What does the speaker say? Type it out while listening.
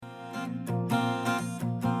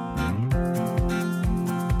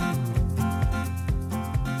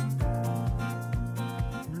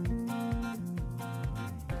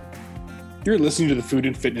You're listening to the Food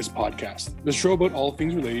and Fitness Podcast, the show about all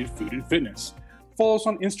things related to food and fitness. Follow us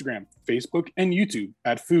on Instagram, Facebook, and YouTube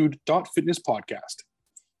at food.fitnesspodcast.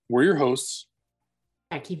 We're your hosts,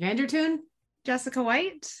 Becky Vandertoon, Jessica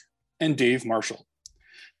White, and Dave Marshall.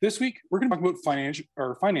 This week, we're going to talk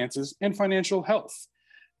about finances and financial health.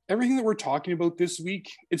 Everything that we're talking about this week,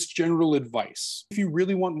 it's general advice. If you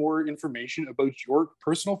really want more information about your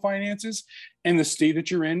personal finances and the state that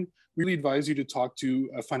you're in, we really advise you to talk to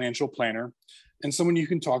a financial planner and someone you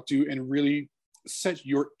can talk to and really set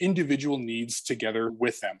your individual needs together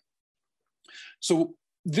with them. So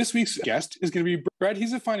this week's guest is going to be Brad.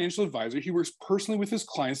 He's a financial advisor. He works personally with his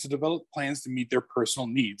clients to develop plans to meet their personal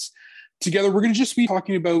needs. Together, we're going to just be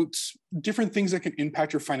talking about different things that can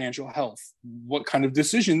impact your financial health, what kind of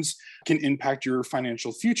decisions can impact your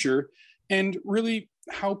financial future, and really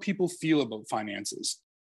how people feel about finances.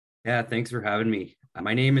 Yeah, thanks for having me.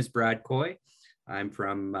 My name is Brad Coy. I'm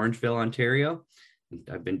from Orangeville, Ontario.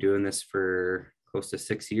 I've been doing this for close to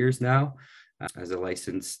 6 years now as a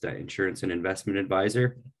licensed insurance and investment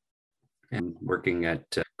advisor, and working at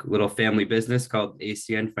a little family business called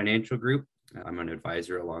ACN Financial Group. I'm an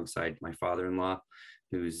advisor alongside my father-in-law,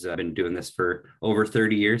 who's been doing this for over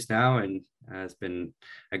 30 years now and has been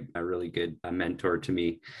a really good mentor to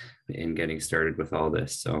me in getting started with all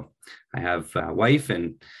this. So I have a wife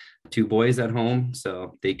and 2 boys at home,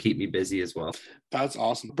 so they keep me busy as well. That's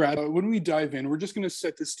awesome. Brad, when we dive in, we're just going to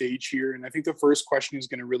set the stage here. And I think the first question is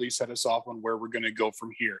going to really set us off on where we're going to go from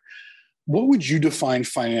here. What would you define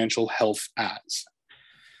financial health as?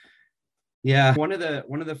 Yeah, one of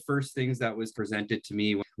the first things that was presented to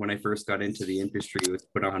me when I first got into the industry was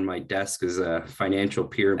put on my desk as a financial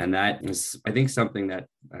pyramid. And that is, I think, something that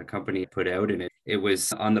a company put out. And it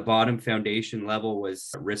was on the bottom foundation level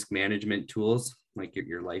was risk management tools, like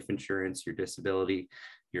your life insurance, your disability,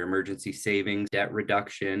 your emergency savings, debt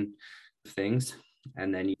reduction, things.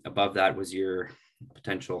 And then above that was your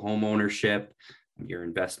potential home ownership, your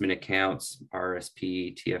investment accounts,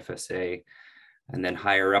 RSP, TFSA. And then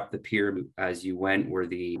higher up the pyramid as you went were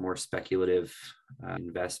the more speculative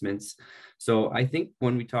investments. So I think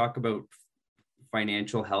when we talk about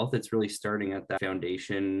financial health, it's really starting at that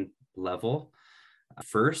foundation level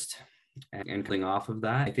first and coming off of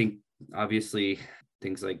that. I think obviously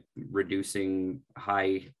things like reducing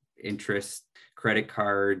high interest credit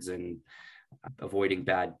cards and avoiding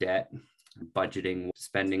bad debt, budgeting,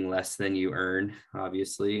 spending less than you earn,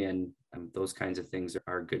 obviously, and those kinds of things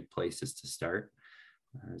are good places to start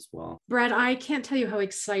as well. Brad, I can't tell you how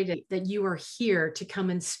excited that you are here to come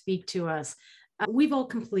and speak to us. We've all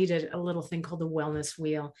completed a little thing called the Wellness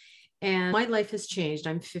Wheel, and my life has changed.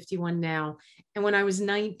 I'm 51 now. And when I was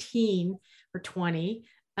 19 or 20,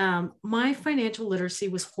 my financial literacy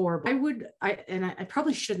was horrible. I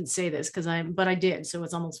probably shouldn't say this but I did. So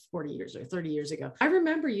it's almost 40 years or 30 years ago. I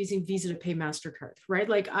remember using Visa to pay MasterCard, right?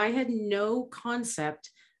 Like I had no concept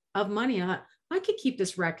of money. I could keep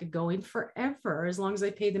this racket going forever as long as I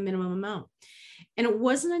pay the minimum amount. And it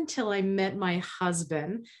wasn't until I met my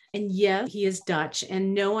husband, and yes, he is Dutch,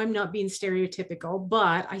 and no, I'm not being stereotypical,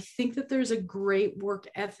 but I think that there's a great work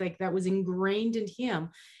ethic that was ingrained in him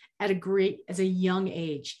as a young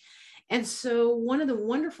age. And so one of the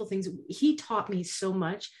wonderful things, he taught me so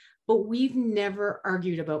much, but we've never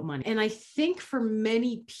argued about money. And I think for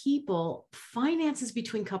many people, finances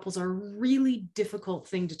between couples are a really difficult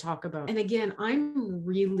thing to talk about. And again, I'm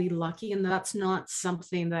really lucky, and that's not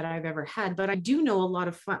something that I've ever had, but I do know a lot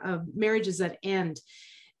of marriages that end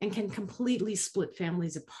and can completely split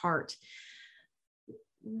families apart.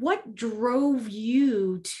 What drove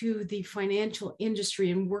you to the financial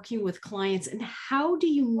industry and working with clients, and how do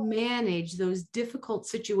you manage those difficult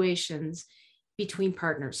situations between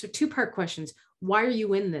partners? So 2-part questions. Why are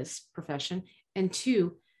you in this profession? And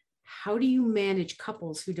 2, how do you manage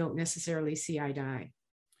couples who don't necessarily see eye to eye?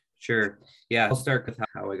 Sure. Yeah, I'll start with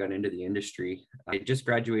how I got into the industry. I just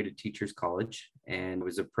graduated Teachers College and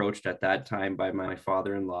was approached at that time by my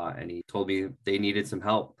father-in-law, and he told me they needed some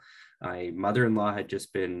help. My mother-in-law had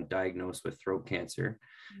just been diagnosed with throat cancer.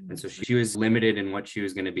 And so she was limited in what she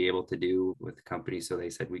was going to be able to do with the company. So they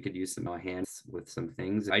said we could use some hands with some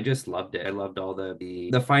things. I just loved it. I loved all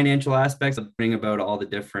the financial aspects of learning about all the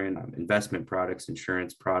different investment products,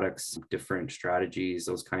 insurance products, different strategies,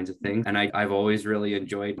 those kinds of things. And I've always really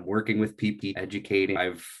enjoyed working with people, educating.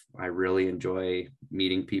 I really enjoy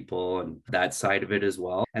meeting people and that side of it as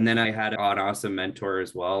well. And then I had an awesome mentor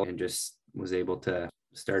as well, and just was able to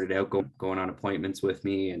started out going on appointments with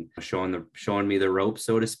me and showing me the ropes,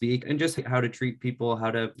 so to speak, and just how to treat people,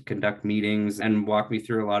 how to conduct meetings, and walk me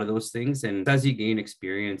through a lot of those things. And as you gain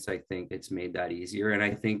experience, I think it's made that easier. And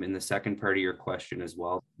I think in the second part of your question as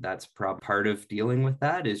well, that's part of dealing with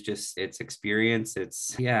that is just it's experience.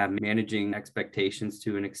 It's managing expectations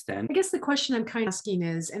to an extent. I guess the question I'm kind of asking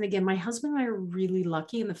is, and again, my husband and I are really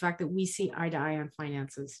lucky in the fact that we see eye to eye on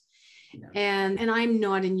finances. Yeah. And I'm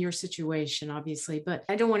not in your situation, obviously, but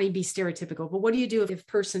I don't want to be stereotypical. But what do you do if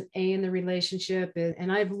person A in the relationship is,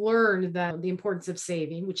 and I've learned that the importance of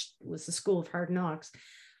saving, which was the school of hard knocks,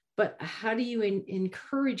 but how do you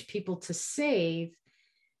encourage people to save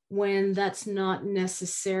when that's not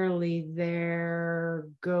necessarily their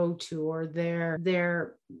go-to or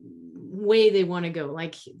their way they want to go,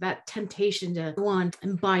 like that temptation to go on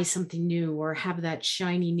and buy something new or have that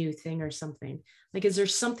shiny new thing or something? Like, is there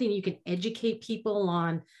something you can educate people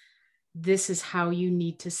on? This is how you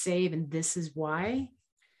need to save and this is why?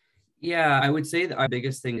 Yeah, I would say that our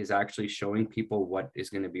biggest thing is actually showing people what is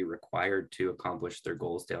going to be required to accomplish their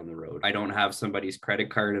goals down the road. I don't have somebody's credit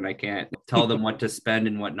card and I can't tell them what to spend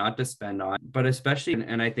and what not to spend on, but especially,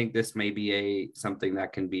 and I think this may be something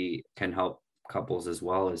that can help couples as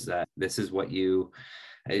well, is that this is what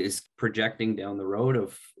is projecting down the road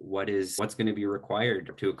of what's going to be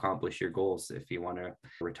required to accomplish your goals. If you want to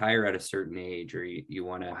retire at a certain age, or you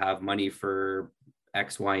want to have money for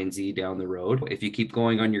X, Y, and Z down the road. If you keep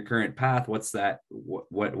going on your current path,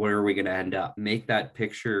 where are we going to end up? Make that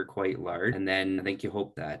picture quite large. And then I think you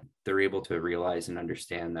hope that they're able to realize and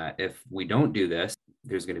understand that if we don't do this,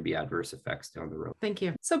 there's going to be adverse effects down the road. Thank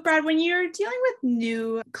you. So Brad, when you're dealing with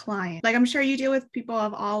new clients, like I'm sure you deal with people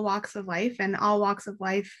of all walks of life, and all walks of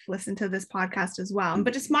life listen to this podcast as well.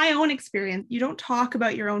 But just my own experience, you don't talk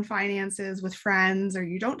about your own finances with friends, or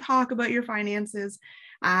you don't talk about your finances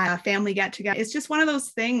at a family get together. It's just one of those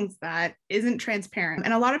things that isn't transparent.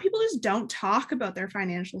 And a lot of people just don't talk about their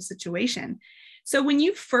financial situation. So when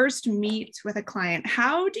you first meet with a client,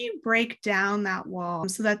 how do you break down that wall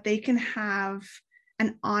so that they can have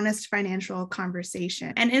an honest financial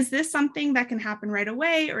conversation? And is this something that can happen right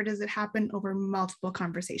away, or does it happen over multiple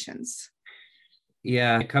conversations?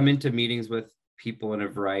 Yeah, I come into meetings with people in a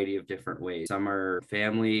variety of different ways. Some are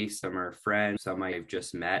family, some are friends, some I've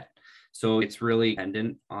just met. So it's really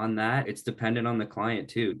dependent on that. It's dependent on the client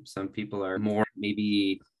too. Some people are more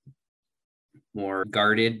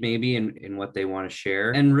guarded maybe in what they want to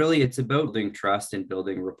share. And really it's about building trust and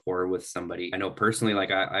building rapport with somebody. I know personally,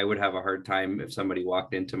 like I would have a hard time if somebody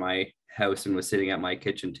walked into my house and was sitting at my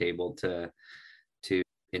kitchen table to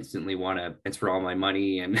instantly want to transfer all my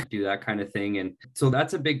money and do that kind of thing. And so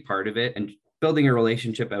that's a big part of it. And building a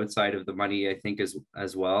relationship outside of the money, I think,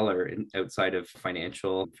 as well, or outside of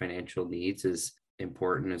financial needs is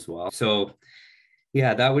important as well. So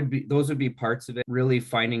yeah, those would be parts of it. Really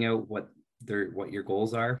finding out what your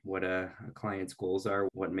goals are, what a client's goals are,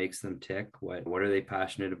 what makes them tick, what are they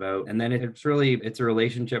passionate about. And then it's a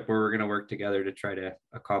relationship where we're going to work together to try to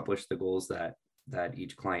accomplish the goals that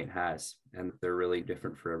each client has. And they're really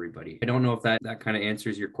different for everybody. I don't know if that kind of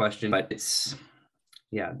answers your question, but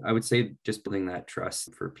I would say just building that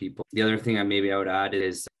trust for people. The other thing I would add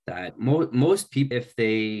is that most people, if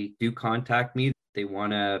they do contact me,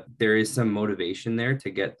 there is some motivation there to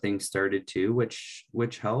get things started too, which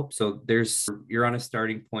helps. So you're on a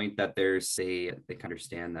starting point that they can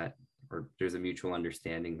understand that, or there's a mutual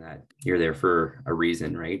understanding that you're there for a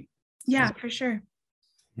reason, right? Yeah, for sure.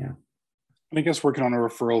 Yeah. And I guess working on a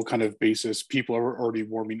referral kind of basis, people are already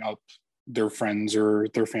warming up their friends or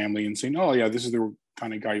their family and saying, oh yeah, this is the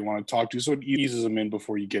kind of guy you want to talk to. So it eases them in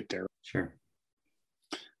before you get there. Sure.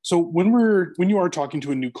 So when you are talking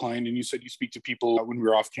to a new client, and you said you speak to people when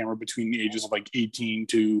we're off camera between the ages of like 18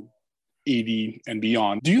 to 80 and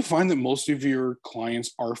beyond, do you find that most of your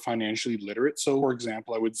clients are financially literate? So for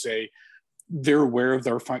example, I would say they're aware of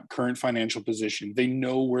their current financial position. They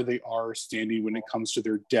know where they are standing when it comes to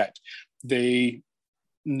their debt. They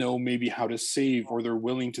know maybe how to save, or they're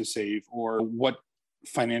willing to save, or what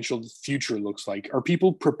financial future looks like. Are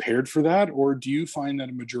people prepared for that? Or do you find that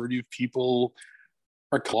a majority of people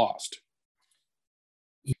are lost?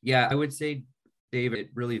 Yeah, I would say, David, it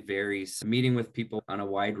really varies. Meeting with people on a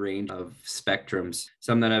wide range of spectrums,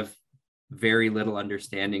 some that have very little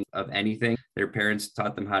understanding of anything. Their parents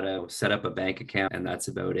taught them how to set up a bank account, and that's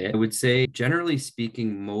about it. I would say, generally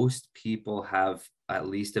speaking, most people have at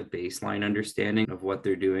least a baseline understanding of what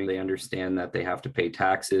they're doing. They understand that they have to pay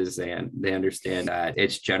taxes, and they understand that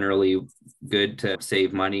it's generally good to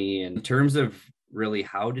save money. And in terms of really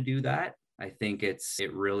how to do that, I think it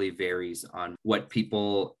really varies on what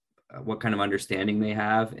people what kind of understanding they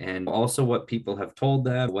have, and also what people have told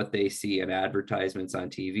them, what they see in advertisements on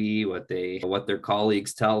TV, what their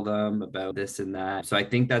colleagues tell them about this and that. So I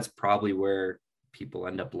think that's probably where people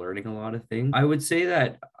end up learning a lot of things. I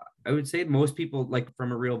would say most people, like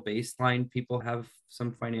from a real baseline, people have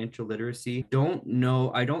some financial literacy.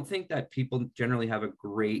 I don't think that people generally have a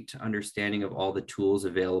great understanding of all the tools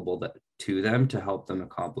available to them to help them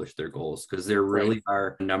accomplish their goals, because there really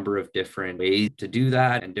are a number of different ways to do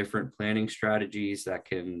that and different planning strategies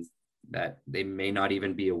that they may not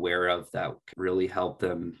even be aware of that can really help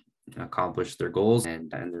them accomplish their goals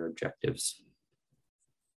and their objectives.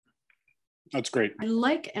 That's great. I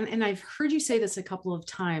like, and I've heard you say this a couple of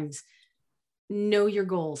times, know your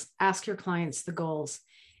goals, ask your clients the goals.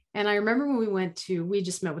 And I remember when we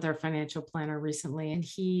just met with our financial planner recently, and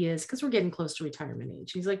because we're getting close to retirement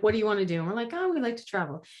age. He's like, what do you want to do? And we're like, oh, we like to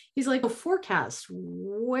travel. He's like, forecast,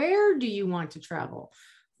 where do you want to travel?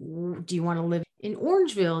 Do you want to live in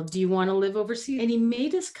Orangeville? Do you want to live overseas? And he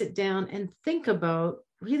made us sit down and think about,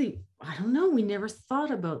 really, I don't know, we never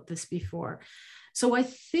thought about this before. So I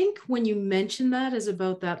think when you mention that is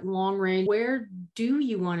about that long range, where do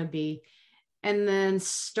you want to be? And then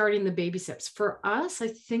starting the baby steps. For us, I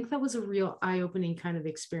think that was a real eye-opening kind of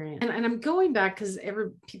experience. And I'm going back because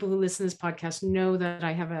people who listen to this podcast know that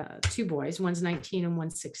I have two boys, one's 19 and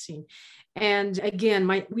one's 16. And again,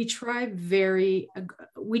 we try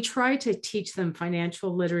to teach them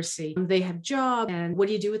financial literacy. They have jobs, and what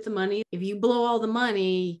do you do with the money? If you blow all the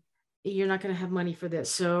money, you're not going to have money for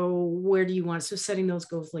this. So where do you want? So setting those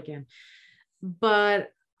goals again.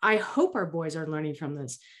 But I hope our boys are learning from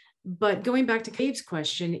this. But going back to Dave's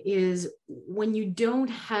question is, when you don't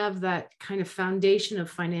have that kind of foundation of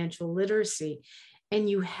financial literacy and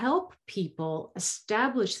you help people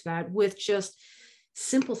establish that with just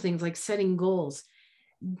simple things like setting goals,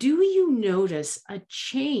 do you notice a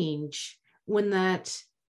change when that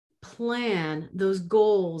plan, those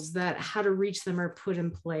goals, that how to reach them are put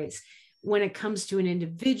in place when it comes to an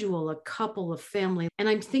individual, a couple, a family? And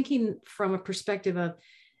I'm thinking from a perspective of,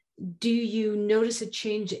 do you notice a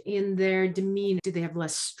change in their demeanor? Do they have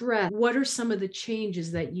less stress? What are some of the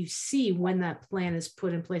changes that you see when that plan is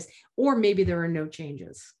put in place? Or maybe there are no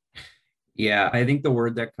changes. Yeah, I think the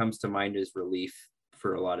word that comes to mind is relief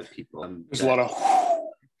for a lot of people. There's a lot of...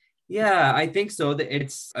 Yeah, I think so. That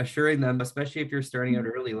it's assuring them, especially if you're starting out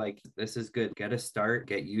early, like, this is good. Get a start,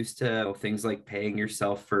 get used to things like paying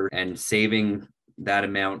yourself and saving that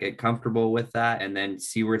amount, get comfortable with that, and then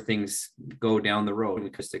see where things go down the road. And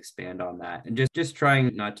we could just expand on that, and just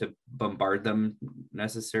trying not to bombard them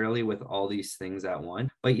necessarily with all these things at once.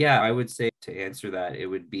 But yeah, I would say, to answer that, it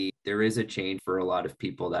would be, there is a change for a lot of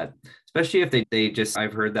people, that especially if they just,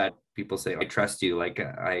 I've heard that people say, I trust you. Like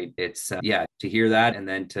to hear that, and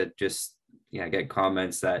then to just get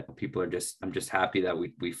comments that people are I'm just happy that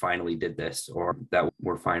we finally did this, or that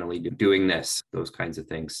we're finally doing this, those kinds of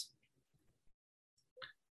things.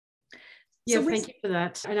 Yeah, thank you for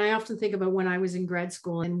that. And I often think about when I was in grad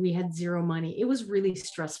school and we had zero money. It was really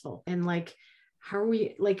stressful. And like, how are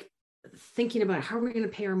we, like, thinking about how are we going to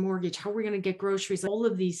pay our mortgage? How are we going to get groceries? All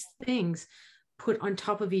of these things put on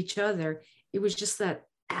top of each other. It was just that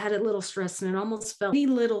added little stress, and it almost felt any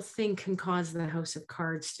little thing can cause the house of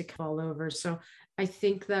cards to fall over. So I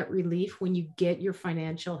think that relief when you get your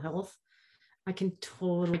financial health, I can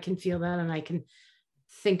feel that, and I can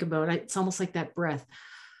think about it. It's almost like that breath.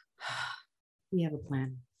 We have a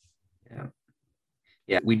plan.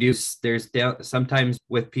 Yeah, we do. There's sometimes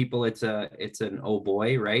with people, it's an oh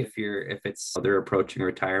boy, right? If they're approaching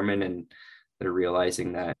retirement and they're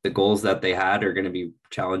realizing that the goals that they had are going to be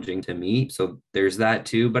challenging to meet. So there's that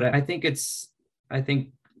too. But I think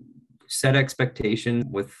setting expectations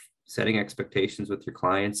with your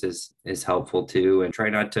clients is helpful too. And try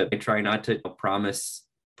not to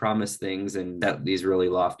promise things and set these really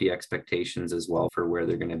lofty expectations as well for where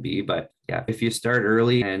they're going to be. But yeah, if you start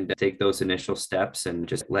early and take those initial steps and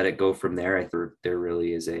just let it go from there, I think there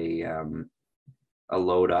really is a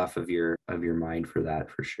load off of your mind for that,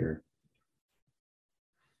 for sure.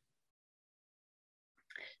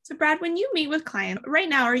 So Brad, when you meet with clients right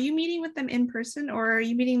now, are you meeting with them in person, or are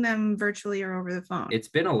you meeting them virtually or over the phone? It's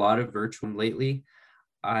been a lot of virtual lately.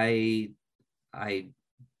 But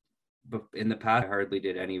in the past, I hardly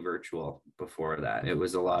did any virtual before that. It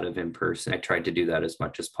was a lot of in person. I tried to do that as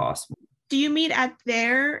much as possible. Do you meet at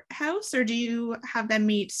their house, or do you have them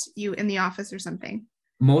meet you in the office or something?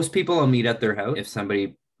 Most people will meet at their house. If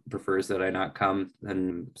somebody prefers that I not come,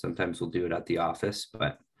 then sometimes we'll do it at the office.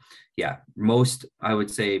 But yeah, I would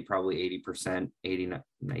say probably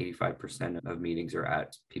 85% of meetings are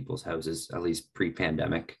at people's houses, at least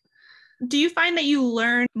pre-pandemic. Do you find that you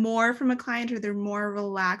learn more from a client, or they're more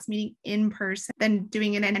relaxed meeting in person than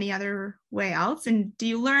doing it in any other way else? And do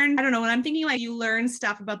you learn, I don't know, when I'm thinking like you learn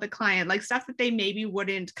stuff about the client, like stuff that they maybe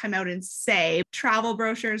wouldn't come out and say, travel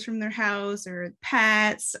brochures from their house or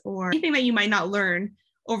pets or anything that you might not learn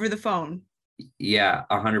over the phone? Yeah,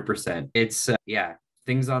 100%. It's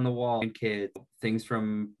things on the wall and kids, things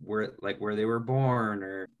from where they were born,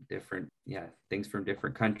 or different, things from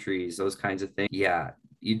different countries, those kinds of things. Yeah,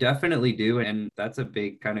 you definitely do. And that's a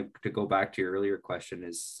big kind of, to go back to your earlier question,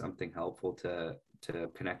 is something helpful to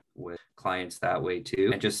connect with clients that way too.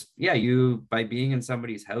 And just, you, by being in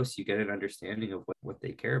somebody's house, you get an understanding of what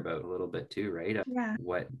they care about a little bit too, right? Yeah.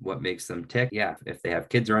 What makes them tick. Yeah. If they have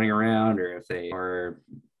kids running around, or if they are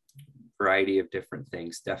variety of different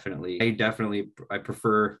things. I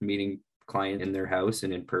prefer meeting clients in their house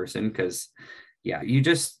and in person, because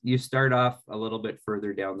you start off a little bit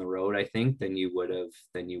further down the road, I think, than you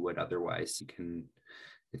would otherwise.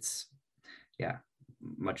 It's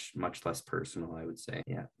much less personal, I would say.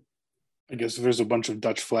 Yeah. I guess if there's a bunch of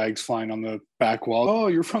Dutch flags flying on the back wall, oh,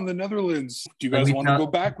 you're from the Netherlands, do you guys want to go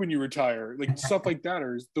back when you retire? Like stuff like that,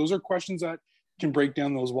 or those are questions that can break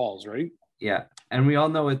down those walls, right? Yeah. And we all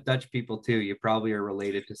know with Dutch people too, you probably are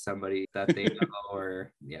related to somebody that they know,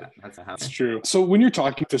 or that's true. So when you're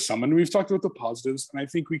talking to someone, we've talked about the positives, and I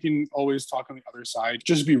think we can always talk on the other side,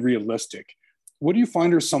 just be realistic. What do you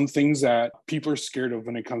find are some things that people are scared of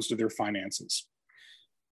when it comes to their finances?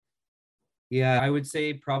 Yeah, I would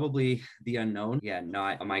say probably the unknown. Yeah,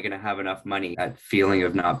 not, am I going to have enough money? That feeling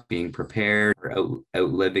of not being prepared, or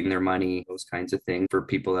outliving their money, those kinds of things for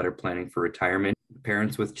people that are planning for retirement.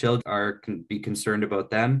 Parents with children can be concerned about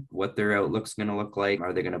them, what their outlook's going to look like.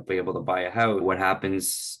 Are they going to be able to buy a house? What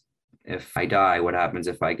happens if I die? What happens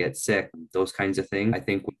if I get sick? Those kinds of things, I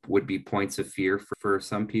think, would be points of fear for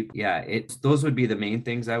some people. Yeah, those would be the main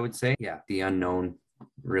things I would say. Yeah, the unknown.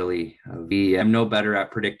 Really, I'm no better at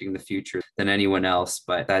predicting the future than anyone else,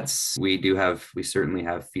 but we certainly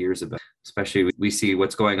have fears about, especially we see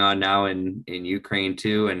what's going on now in Ukraine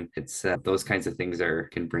too, and it's those kinds of things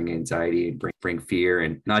can bring anxiety and bring fear,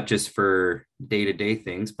 and not just for day-to-day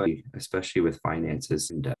things, but especially with finances.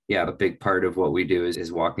 And a big part of what we do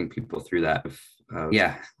is walking people through that,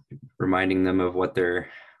 reminding them of what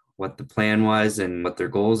the plan was and what their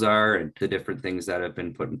goals are, and the different things that have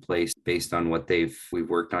been put in place based on what we've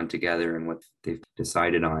worked on together and what they've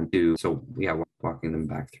decided on to. So walking them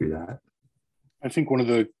back through that. I think one of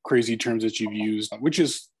the crazy terms that you've used, which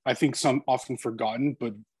is, I think, some often forgotten,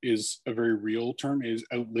 but is a very real term, is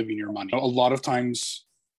outliving your money. A lot of times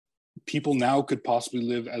people now could possibly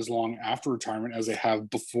live as long after retirement as they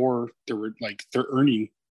have before their earning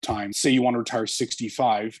time. Say you want to retire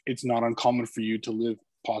 65, it's not uncommon for you to live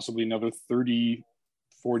possibly another 30,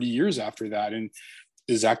 40 years after that. And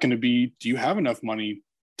is that going to be, do you have enough money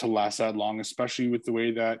to last that long, especially with the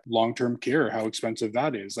way that long-term care, how expensive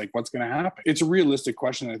that is? Like, what's going to happen? It's a realistic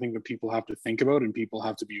question, I think, that people have to think about and people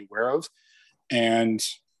have to be aware of. And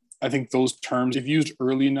I think those terms, if used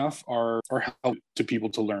early enough, are helpful to people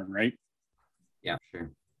to learn, right? Yeah,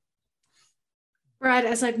 sure. Brad,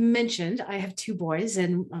 as I've mentioned, I have two boys,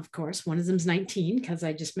 and of course, one of them's 19, because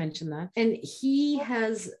I just mentioned that. And he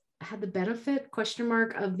has had the benefit,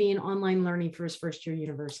 of being online learning for his first year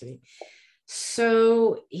university.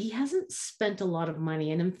 So he hasn't spent a lot of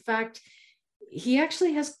money. And in fact, he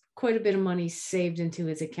actually has quite a bit of money saved into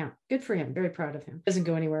his account. Good for him. Very proud of him. Doesn't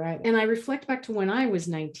go anywhere either. And I reflect back to when I was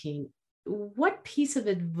 19. What piece of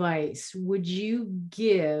advice would you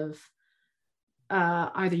give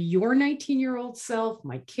either your 19-year-old self,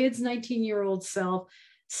 my kid's 19-year-old self,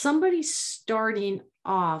 somebody starting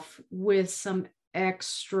off with some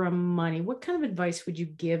extra money? What kind of advice would you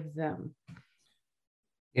give them?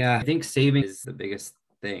 Yeah, I think saving is the biggest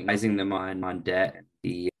thing. Advising them on debt,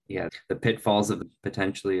 the pitfalls of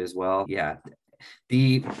potentially as well. Yeah,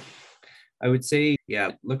 I would say,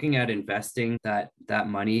 looking at investing that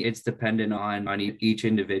money, it's dependent on each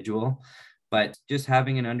individual. But just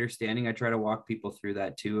having an understanding, I try to walk people through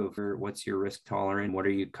that too, of what's your risk tolerance, what are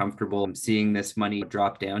you comfortable seeing this money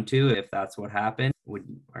drop down to if that's what happened.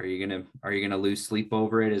 Are you gonna lose sleep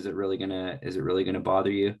over it? Is it really gonna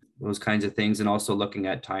bother you? Those kinds of things. And also looking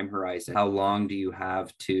at time horizon. How long do you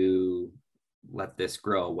have to let this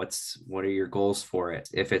grow? What are your goals for it?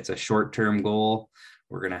 If it's a short-term goal,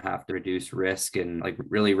 we're gonna have to reduce risk and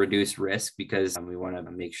really reduce risk, because we want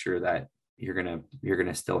to make sure that you're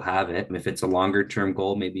gonna still have it. If it's a longer term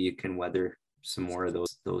goal, maybe you can weather some more of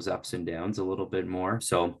those ups and downs a little bit more.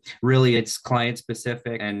 So really, it's client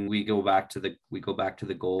specific, and we go back to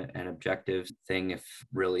the goal and objective thing, if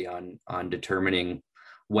really on determining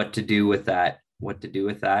what to do with that what to do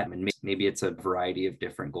with that. And maybe it's a variety of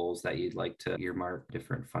different goals that you'd like to earmark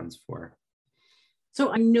different funds for.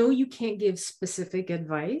 So I know you can't give specific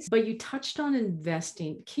advice, but you touched on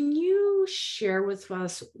investing. Can you share with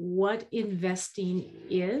us what investing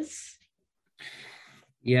is?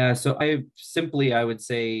 Yeah, so I would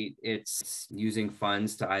say it's using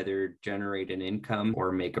funds to either generate an income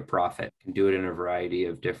or make a profit. You can do it in a variety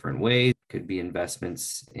of different ways. Could be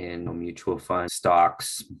investments in mutual funds,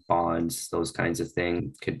 stocks, bonds, those kinds of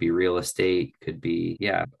things. Could be real estate, could be,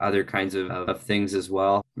 other kinds of things as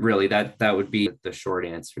well. Really, that would be the short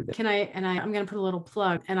answer there. I'm going to put a little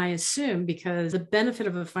plug, and I assume, because the benefit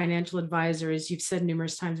of a financial advisor is, you've said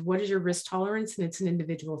numerous times, what is your risk tolerance? And it's an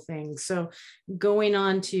individual thing. So going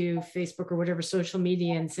on to Facebook or whatever social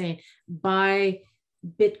media and saying, buy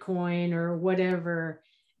Bitcoin or whatever,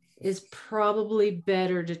 is probably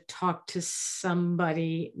better to talk to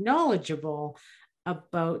somebody knowledgeable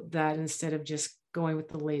about that instead of just going with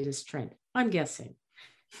the latest trend, I'm guessing.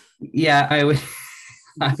 Yeah, I would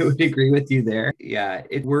agree with you there. Yeah,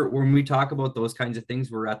 when we talk about those kinds of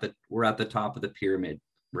things, we're at the top of the pyramid,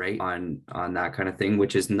 right? On that kind of thing,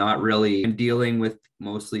 which is not really dealing with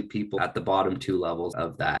mostly people at the bottom two levels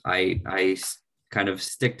of that. I kind of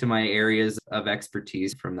stick to my areas of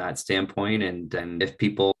expertise from that standpoint. And if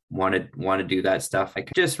people want to do that stuff, I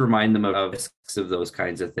can just remind them of risks of those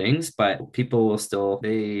kinds of things, but people will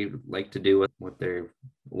they like to do what they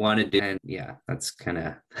want to do. And yeah, that's kind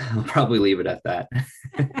of, I'll probably leave it at that.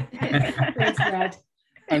 Thanks, Brad.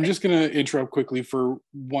 I'm just going to interrupt quickly for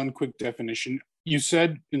one quick definition. You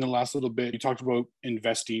said in the last little bit, you talked about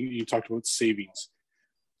investing, you talked about savings.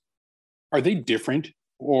 Are they different,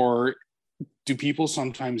 or do people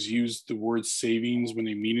sometimes use the word savings when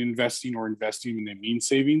they mean investing, or investing when they mean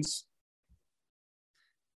savings?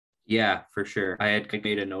 Yeah, for sure. I had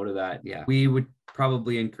made a note of that. Yeah, we would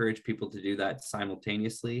probably encourage people to do that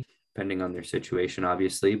simultaneously, depending on their situation,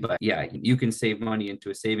 obviously. But yeah, you can save money into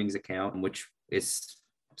a savings account, which is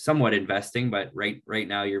somewhat investing, but right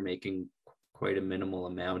now you're making quite a minimal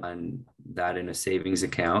amount on that in a savings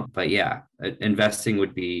account. But yeah, investing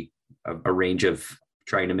would be a range of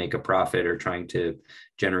trying to make a profit or trying to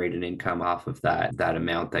generate an income off of that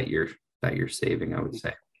amount that you're saving, I would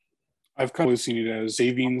say. I've kind of seen it as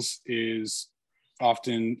savings is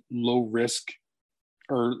often low risk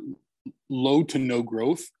or low to no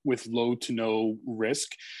growth with low to no risk,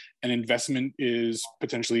 and investment is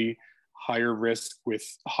potentially higher risk with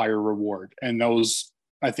higher reward. And those,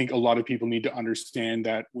 I think a lot of people need to understand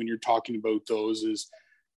that when you're talking about those, is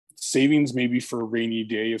savings maybe for a rainy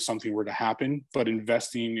day if something were to happen, but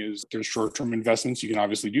investing is, there's short-term investments, you can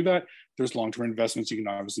obviously do that. There's long-term investments, you can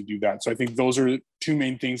obviously do that. So I think those are two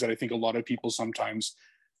main things that I think a lot of people sometimes,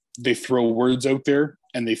 they throw words out there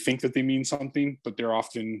and they think that they mean something, but they're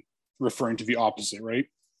often referring to the opposite, right?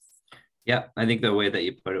 Yeah, I think the way that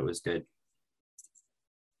you put it was good.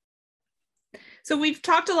 So we've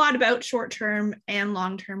talked a lot about short-term and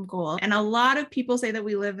long-term goals, and a lot of people say that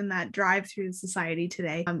we live in that drive-through society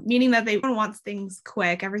today, meaning that everyone wants things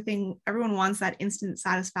quick. Everyone wants that instant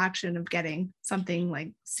satisfaction of getting something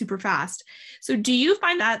like super fast. So do you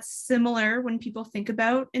find that similar when people think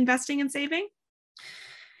about investing and saving?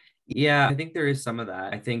 Yeah, I think there is some of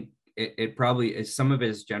that. I think it probably is, some of it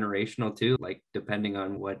is generational too, like depending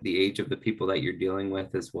on what the age of the people that you're dealing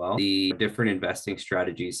with as well. The different investing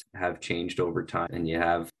strategies have changed over time, and you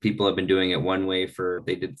have people have been doing it one way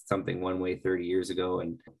they did something one way 30 years ago,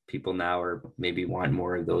 and people now are maybe want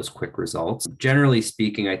more of those quick results. Generally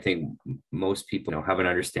speaking, I think most people have an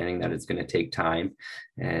understanding that it's going to take time,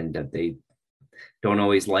 and that they don't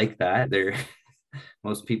always like that.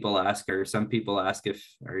 Most people ask, or some people ask, if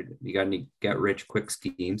or you got any get rich quick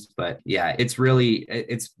schemes. But yeah, it's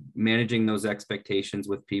managing those expectations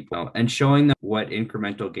with people and showing them what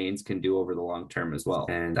incremental gains can do over the long term as well.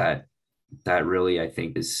 And that really, I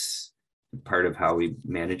think, is part of how we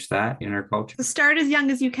manage that in our culture. So start as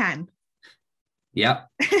young as you can. Yep.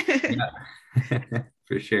 Yeah.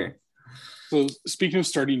 For sure. So speaking of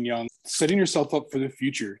starting young, setting yourself up for the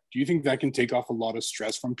future, do you think that can take off a lot of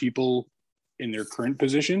stress from people in their current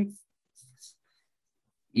position?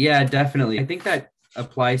 Yeah, definitely. I think that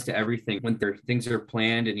applies to everything. When things are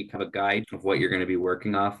planned and you have a guide of what you're going to be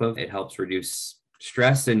working off of, it helps reduce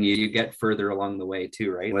stress, and you get further along the way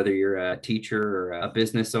too, right? Whether you're a teacher or a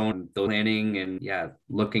business owner, planning and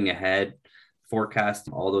looking ahead,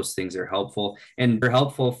 forecasting, all those things are helpful, and they're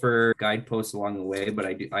helpful for guideposts along the way.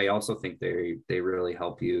 But I also think they really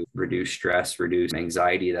help you reduce stress, reduce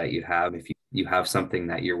anxiety that you have if you have something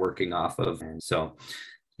that you're working off of. And so,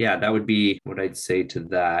 yeah, that would be what I'd say to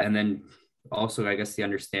that. And then also, I guess, the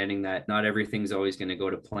understanding that not everything's always going to go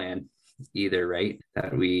to plan. either, right?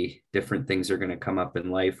 That different things are going to come up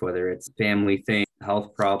in life, whether it's family thing,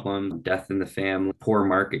 health problem, death in the family, poor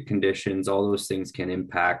market conditions, all those things can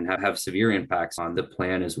impact and have severe impacts on the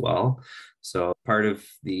plan as well. So part of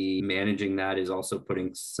the managing that is also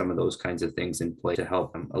putting some of those kinds of things in place to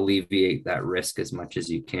help alleviate that risk as much as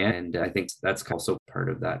you can. And I think that's also part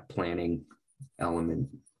of that planning element,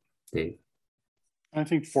 Dave. I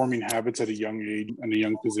think forming habits at a young age and a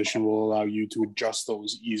young position will allow you to adjust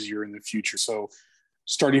those easier in the future. So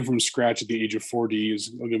starting from scratch at the age of 40 is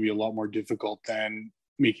going to be a lot more difficult than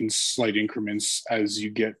making slight increments as you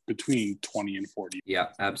get between 20 and 40. Yeah,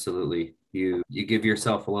 absolutely. You give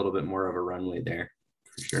yourself a little bit more of a runway there,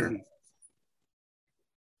 for sure. Mm-hmm.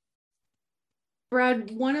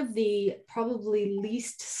 Brad, one of the probably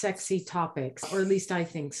least sexy topics, or at least I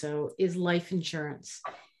think so, is life insurance.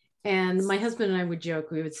 And my husband and I would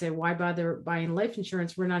joke, we would say, why bother buying life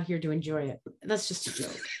insurance? We're not here to enjoy it. That's just a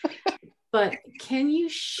joke. But can you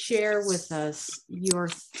share with us your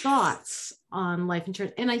thoughts on life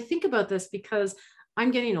insurance? And I think about this because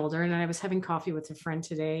I'm getting older, and I was having coffee with a friend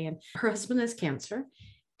today, and her husband has cancer.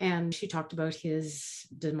 And she talked about his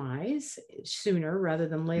demise sooner rather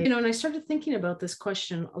than later. And I started thinking about this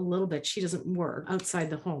question a little bit. She doesn't work outside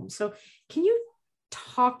the home. So can you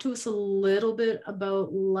talk to us a little bit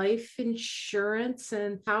about life insurance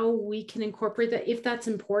and how we can incorporate that, if that's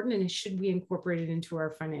important, and should we incorporate it into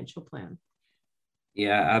our financial plan?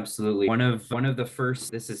 Yeah, absolutely. One of the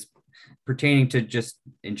first, this is pertaining to just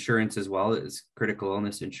insurance as well as critical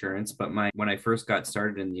illness insurance. But when I first got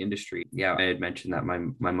started in the industry, I had mentioned that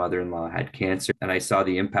my mother-in-law had cancer, and I saw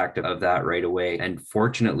the impact of that right away. And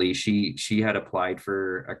fortunately, she had applied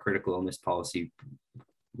for a critical illness policy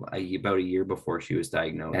about a year before she was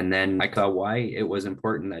diagnosed. And then I saw why it was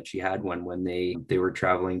important that she had one when they were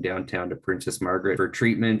traveling downtown to Princess Margaret for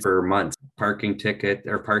treatment for months,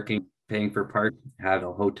 paying for park, have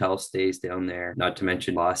hotel stays down there, not to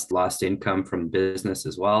mention lost income from business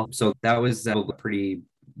as well. So that was a pretty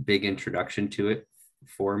big introduction to it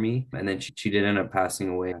for me. And then she did end up passing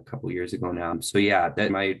away a couple of years ago now. So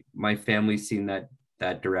that my family's seen that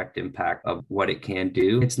direct impact of what it can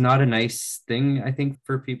do. It's not a nice thing, I think,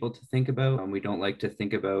 for people to think about. We don't like to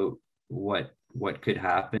think about what could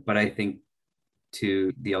happen, but I think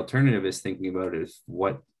the alternative is thinking about is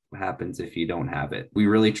what happens if you don't have it. We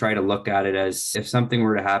really try to look at it as, if something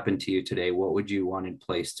were to happen to you today, what would you want in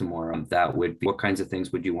place tomorrow? That would be, what kinds of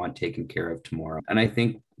things would you want taken care of tomorrow? And I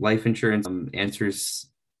think life insurance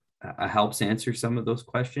helps answer some of those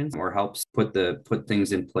questions, or helps put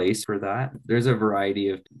things in place for that. There's a variety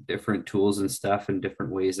of different tools and stuff and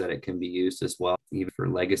different ways that it can be used as well, even for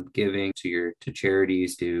legacy giving to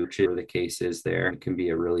charities, to whatever the case is there. It can be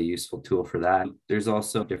a really useful tool for that. There's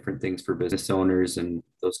also different things for business owners and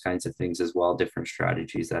those kinds of things as well, different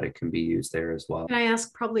strategies that it can be used there as well. Can I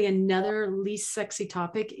ask, probably another least sexy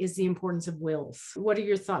topic is the importance of wills. What are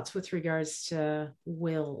your thoughts with regards to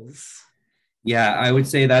wills? Yeah, I would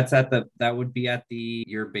say that would be at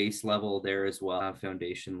your base level there as well,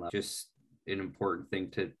 foundation level. Just an important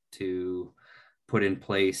thing to put in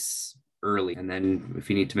place early. And then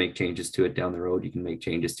if you need to make changes to it down the road, you can make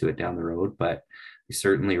changes to it down the road. But we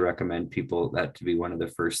certainly recommend people that to be one of the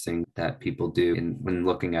first things that people do when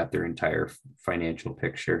looking at their entire financial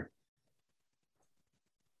picture.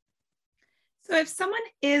 So if someone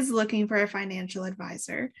is looking for a financial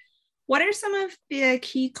advisor, what are some of the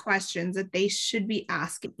key questions that they should be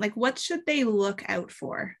asking? Like, what should they look out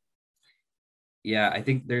for? Yeah, I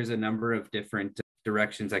think there's a number of different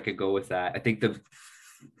directions I could go with that. I think the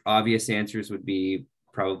obvious answers would be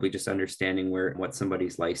probably just understanding what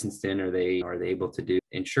somebody's licensed in. Are they able to do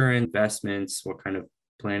insurance, investments? What kind of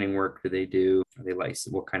planning work do they do? Are they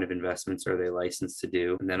licensed? What kind of investments are they licensed to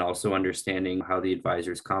do? And then also understanding how the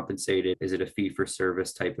advisor is compensated. Is it a fee for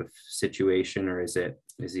service type of situation, or is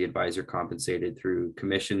the advisor compensated through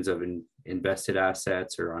commissions of invested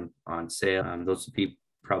assets or on sale? Those would be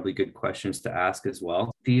probably good questions to ask as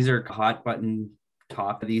well. Fees are hot button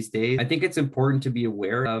top these days. I think it's important to be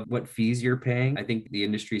aware of what fees you're paying. I think the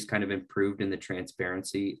industry's kind of improved in the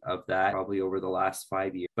transparency of that probably over the last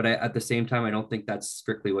 5 years. But at the same time, I don't think that's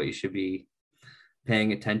strictly what you should be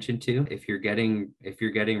paying attention to. If you're getting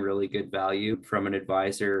really good value from an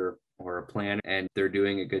advisor or a plan, and they're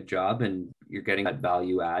doing a good job and you're getting that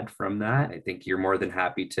value add from that, I think you're more than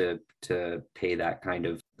happy to pay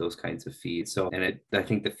those kinds of fees. So, I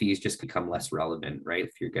think the fees just become less relevant, right?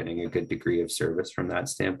 If you're getting a good degree of service from that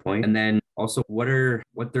standpoint. And then also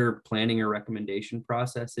what their planning or recommendation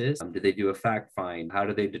process is. Do they do a fact find? How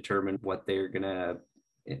do they determine what they're going to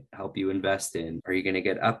help you invest in? Are you going to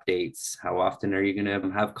get updates? How often are you going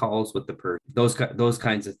to have calls with the person? Those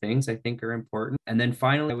kinds of things I think are important. And then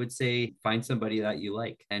finally, I would say find somebody that you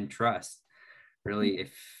like and trust. Really,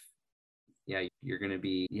 if you're going to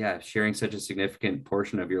be sharing such a significant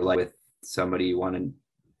portion of your life with somebody you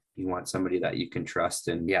want somebody that you can trust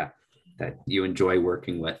and that you enjoy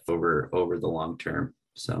working with over the long term.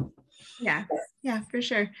 So yeah, for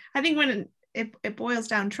sure. I think when it boils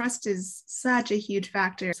down, trust is such a huge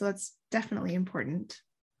factor. So that's definitely important.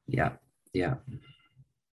 Yeah.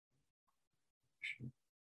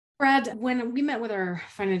 Brad, when we met with our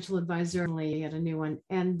financial advisor, we had a new one,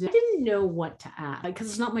 and I didn't know what to ask because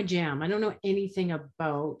it's not my jam. I don't know anything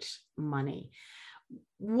about money.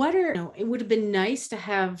 It would have been nice to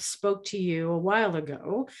have spoke to you a while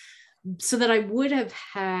ago so that I would have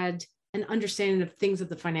had an understanding of things that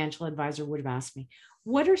the financial advisor would have asked me.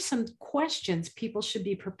 What are some questions people should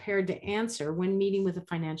be prepared to answer when meeting with a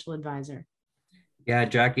financial advisor? Yeah,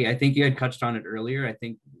 Jackie, I think you had touched on it earlier. I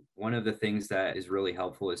think one of the things that is really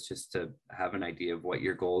helpful is just to have an idea of what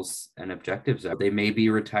your goals and objectives are. They may be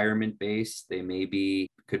retirement based. They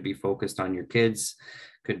could be focused on your kids,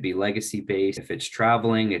 could be legacy based. If it's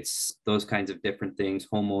traveling, it's those kinds of different things,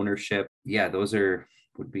 home ownership. Yeah,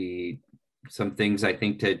 would be some things I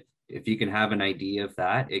think if you can have an idea of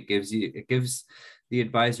that, it gives the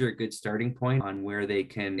advisor a good starting point on where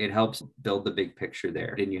it helps build the big picture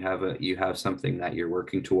there. And you have something that you're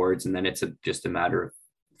working towards. And then it's just a matter of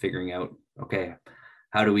figuring out, okay,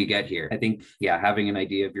 how do we get here? I think, having an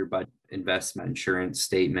idea of your budget, investment, insurance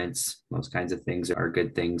statements, those kinds of things are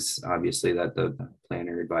good things, obviously, that the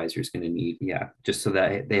planner advisor is going to need. Yeah. Just so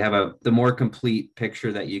that they have the more complete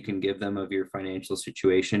picture that you can give them of your financial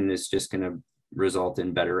situation is just going to result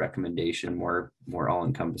in better recommendation, more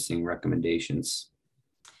all-encompassing recommendations.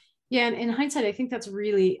 Yeah, and in hindsight, I think that's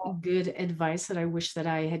really good advice that I wish that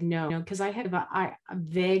I had known, because I had a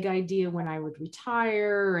vague idea when I would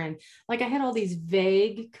retire, and I had all these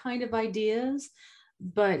vague kind of ideas,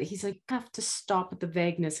 but he's like, you have to stop with the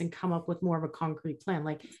vagueness and come up with more of a concrete plan.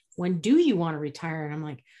 Like, when do you want to retire? And I'm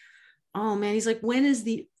like, oh man, he's like, when is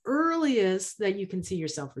the earliest that you can see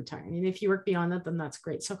yourself retiring? And if you work beyond that, then that's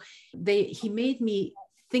great. So he made me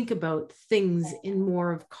think about things in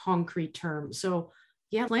more of concrete terms. So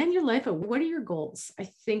plan your life out. What are your goals? I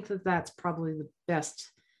think that's probably the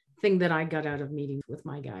best thing that I got out of meeting with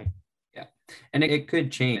my guy. Yeah. And it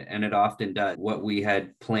could change, and it often does. What we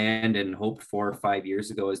had planned and hoped for 5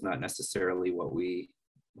 years ago is not necessarily what we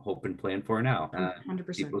hope and plan for now.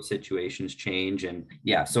 100%. People's situations change, and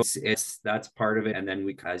so that's part of it. And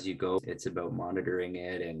then as you go, it's about monitoring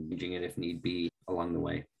it and changing it if need be along the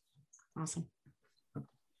way. Awesome.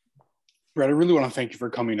 Brad, I really want to thank you for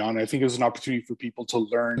coming on. I think it was an opportunity for people to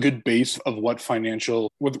learn a good base of where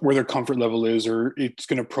their comfort level is, or it's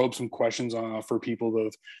going to probe some questions for people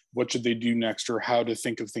of what should they do next or how to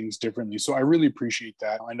think of things differently. So I really appreciate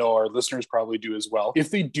that. I know our listeners probably do as well.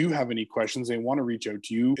 If they do have any questions, they want to reach out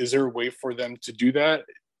to you, is there a way for them to do that?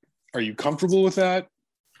 Are you comfortable with that?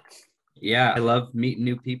 Yeah, I love meeting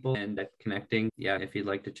new people and connecting. Yeah, if you'd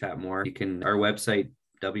like to chat more, you can, our website,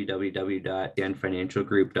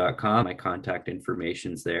 www.danfinancialgroup.com. My contact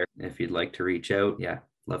information's there. If you'd like to reach out,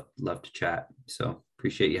 love to chat. So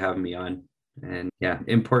appreciate you having me on. And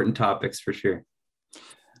important topics for sure.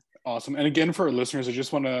 Awesome. And again, for our listeners, I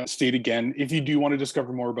just want to state again, if you do want to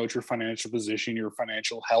discover more about your financial position, your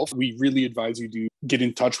financial health, we really advise you to get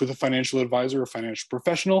in touch with a financial advisor or financial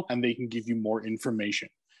professional, and they can give you more information.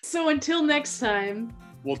 So until next time,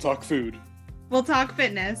 we'll talk food. We'll talk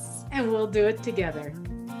fitness. And we'll do it together.